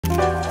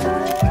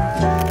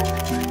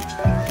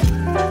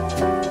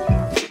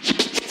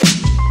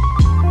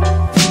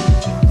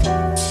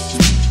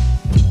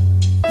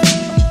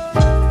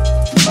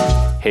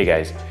Hey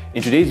guys,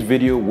 in today's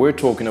video we're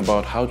talking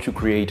about how to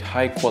create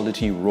high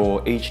quality raw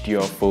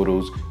HDR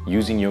photos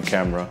using your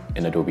camera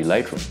in Adobe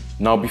Lightroom.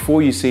 Now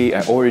before you say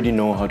I already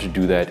know how to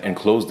do that and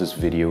close this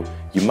video,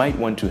 you might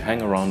want to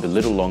hang around a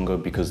little longer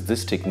because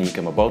this technique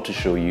I'm about to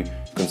show you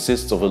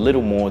consists of a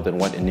little more than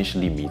what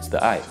initially meets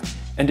the eye.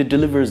 And it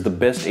delivers the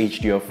best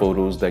HDR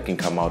photos that can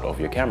come out of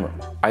your camera.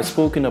 I've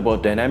spoken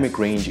about dynamic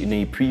range in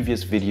a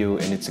previous video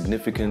and its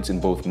significance in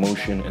both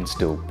motion and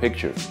still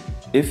picture.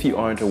 If you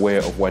aren't aware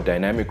of what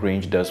dynamic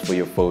range does for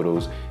your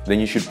photos, then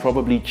you should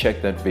probably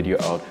check that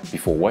video out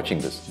before watching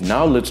this.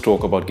 Now let's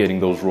talk about getting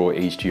those raw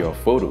HDR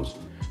photos.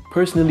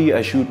 Personally,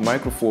 I shoot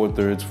micro four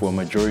thirds for a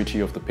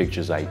majority of the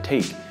pictures I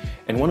take.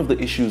 And one of the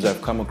issues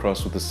I've come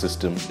across with the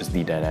system is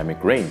the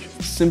dynamic range.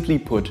 Simply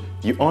put,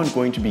 you aren't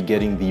going to be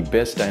getting the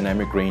best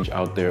dynamic range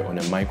out there on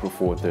a micro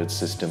four thirds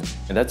system,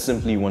 and that's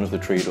simply one of the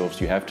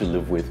trade-offs you have to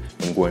live with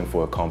when going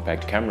for a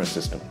compact camera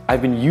system.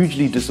 I've been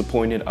hugely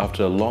disappointed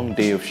after a long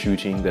day of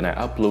shooting. Then I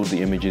upload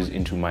the images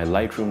into my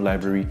Lightroom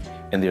library,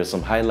 and there are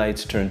some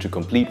highlights turned to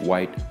complete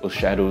white or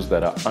shadows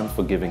that are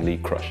unforgivingly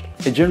crushed.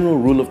 A general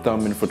rule of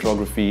thumb in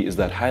photography is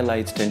that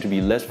highlights tend to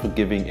be less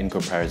forgiving in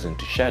comparison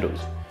to shadows.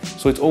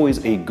 So it's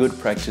always a good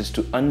practice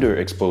to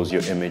underexpose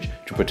your image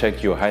to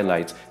protect your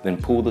highlights, then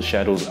pull the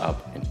shadows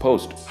up in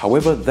post.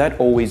 However, that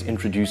always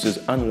introduces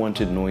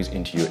unwanted noise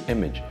into your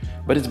image.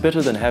 But it's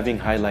better than having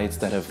highlights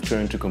that have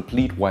turned to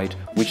complete white,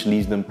 which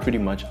leaves them pretty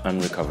much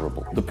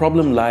unrecoverable. The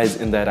problem lies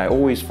in that I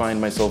always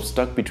find myself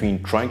stuck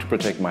between trying to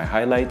protect my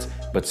highlights,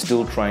 but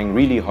still trying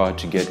really hard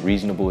to get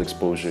reasonable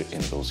exposure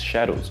in those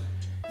shadows.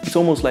 It's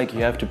almost like you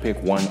have to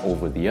pick one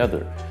over the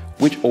other,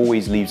 which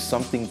always leaves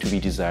something to be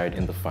desired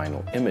in the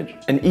final image.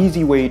 An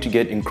easy way to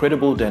get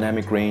incredible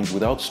dynamic range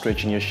without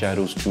stretching your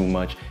shadows too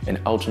much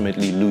and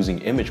ultimately losing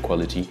image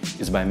quality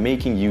is by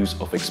making use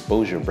of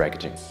exposure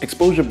bracketing.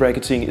 Exposure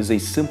bracketing is a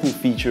simple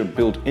feature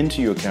built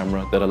into your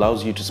camera that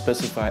allows you to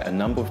specify a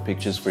number of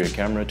pictures for your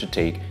camera to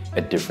take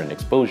at different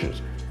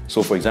exposures.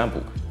 So for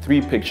example,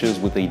 3 pictures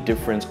with a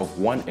difference of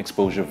 1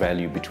 exposure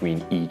value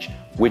between each,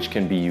 which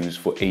can be used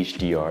for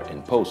HDR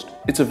in post.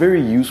 It's a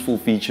very useful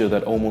feature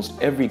that almost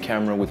every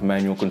camera with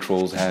manual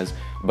controls has,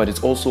 but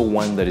it's also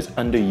one that is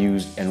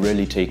underused and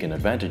rarely taken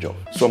advantage of.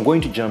 So I'm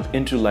going to jump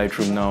into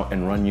Lightroom now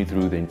and run you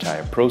through the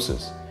entire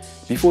process.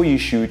 Before you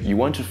shoot, you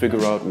want to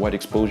figure out what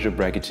exposure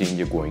bracketing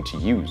you're going to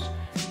use.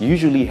 You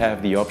usually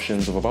have the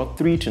options of about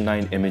 3 to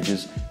 9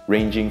 images,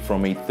 ranging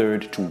from a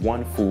third to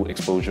 1 full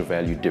exposure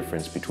value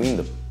difference between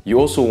them. You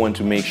also want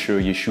to make sure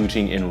you're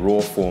shooting in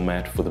RAW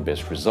format for the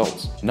best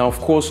results. Now, of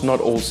course,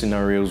 not all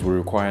scenarios will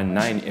require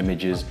 9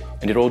 images,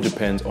 and it all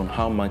depends on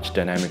how much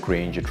dynamic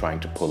range you're trying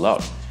to pull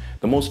out.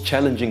 The most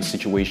challenging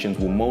situations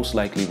will most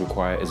likely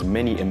require as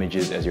many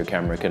images as your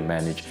camera can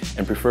manage,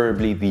 and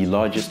preferably the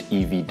largest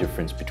EV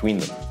difference between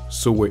them.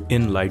 So we're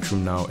in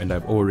Lightroom now, and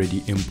I've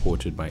already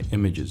imported my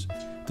images.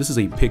 This is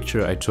a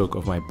picture I took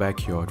of my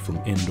backyard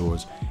from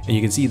indoors, and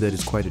you can see that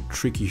it's quite a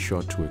tricky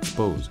shot to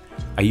expose.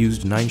 I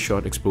used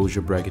 9-shot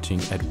exposure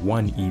bracketing at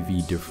 1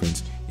 EV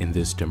difference in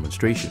this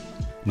demonstration.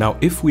 Now,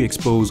 if we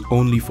expose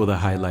only for the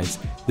highlights,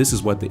 this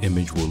is what the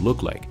image will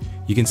look like.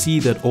 You can see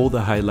that all the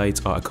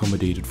highlights are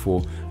accommodated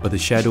for, but the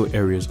shadow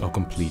areas are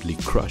completely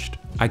crushed.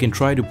 I can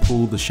try to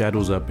pull the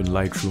shadows up in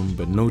Lightroom,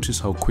 but notice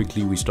how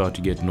quickly we start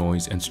to get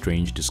noise and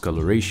strange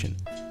discoloration.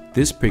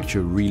 This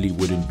picture really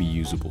wouldn't be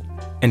usable.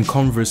 And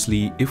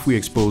conversely, if we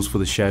expose for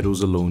the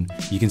shadows alone,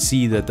 you can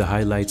see that the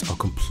highlights are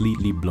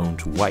completely blown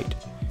to white.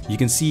 You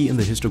can see in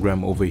the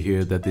histogram over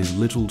here that there's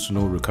little to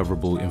no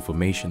recoverable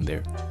information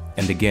there.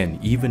 And again,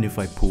 even if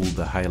I pulled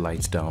the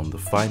highlights down, the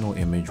final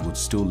image would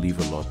still leave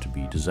a lot to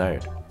be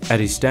desired. At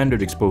a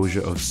standard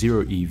exposure of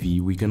 0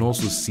 EV, we can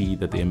also see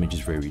that the image is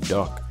very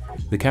dark.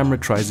 The camera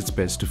tries its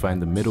best to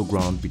find the middle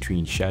ground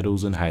between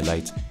shadows and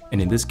highlights,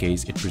 and in this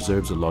case, it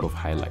preserves a lot of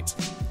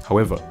highlights.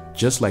 However,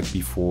 just like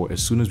before,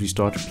 as soon as we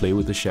start to play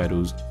with the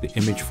shadows, the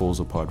image falls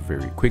apart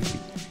very quickly.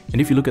 And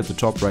if you look at the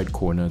top right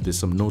corner, there's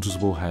some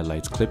noticeable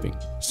highlights clipping.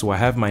 So I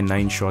have my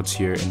 9 shots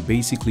here, and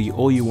basically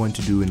all you want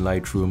to do in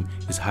Lightroom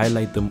is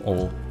highlight them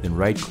all, then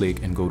right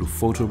click and go to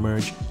Photo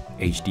Merge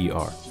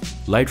HDR.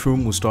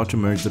 Lightroom will start to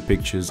merge the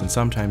pictures, and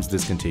sometimes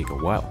this can take a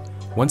while.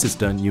 Once it's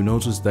done, you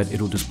notice that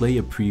it'll display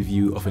a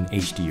preview of an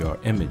HDR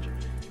image.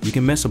 You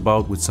can mess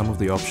about with some of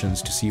the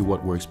options to see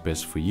what works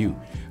best for you,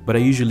 but I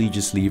usually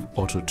just leave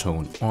auto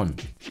tone on.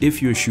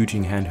 If you're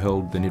shooting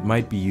handheld, then it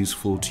might be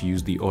useful to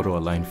use the auto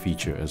align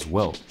feature as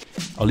well.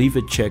 I'll leave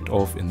it checked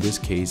off in this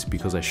case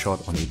because I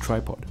shot on a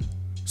tripod.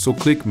 So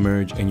click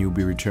merge and you'll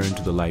be returned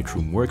to the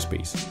Lightroom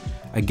workspace.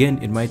 Again,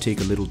 it might take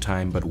a little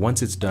time, but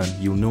once it's done,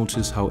 you'll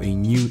notice how a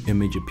new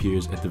image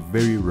appears at the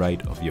very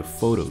right of your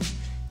photos.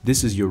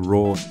 This is your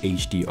raw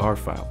HDR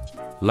file.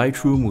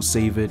 Lightroom will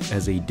save it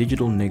as a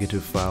digital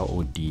negative file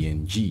or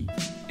DNG.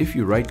 If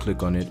you right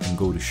click on it and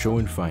go to show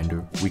in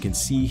Finder, we can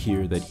see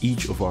here that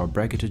each of our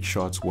bracketed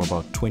shots were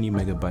about 20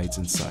 megabytes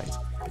in size.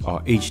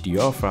 Our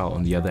HDR file,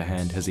 on the other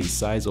hand, has a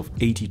size of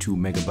 82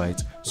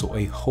 megabytes, so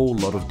a whole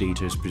lot of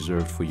data is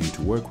preserved for you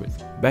to work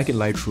with. Back in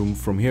Lightroom,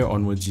 from here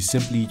onwards, you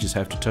simply just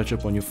have to touch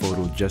up on your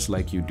photo just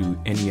like you do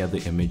any other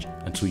image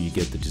until you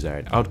get the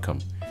desired outcome,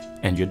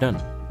 and you're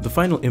done. The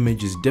final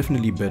image is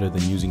definitely better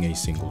than using a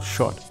single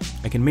shot.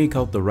 I can make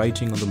out the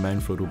writing on the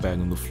Manfrotto bag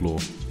on the floor,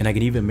 and I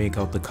can even make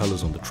out the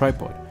colors on the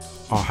tripod.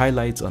 Our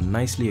highlights are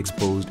nicely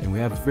exposed and we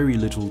have very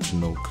little to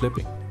no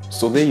clipping.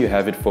 So there you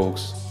have it,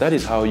 folks. That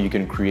is how you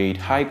can create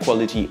high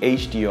quality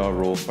HDR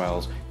RAW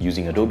files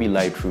using Adobe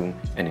Lightroom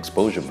and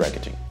exposure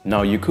bracketing.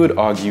 Now you could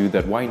argue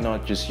that why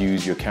not just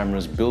use your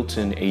camera's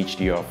built-in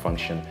HDR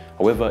function.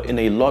 However, in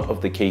a lot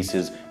of the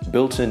cases,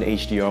 built-in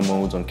HDR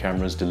modes on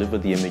cameras deliver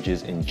the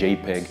images in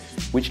JPEG,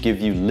 which give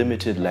you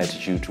limited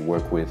latitude to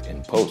work with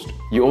in post.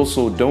 You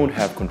also don't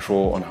have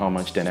control on how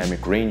much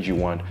dynamic range you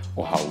want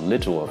or how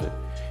little of it.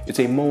 It's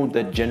a mode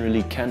that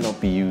generally cannot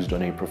be used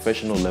on a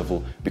professional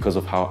level because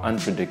of how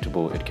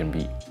unpredictable it can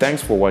be.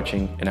 Thanks for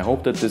watching, and I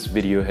hope that this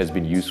video has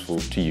been useful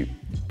to you.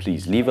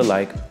 Please leave a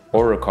like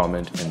or a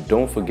comment, and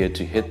don't forget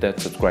to hit that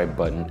subscribe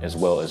button as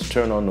well as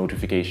turn on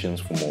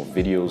notifications for more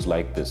videos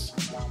like this.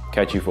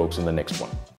 Catch you folks in the next one.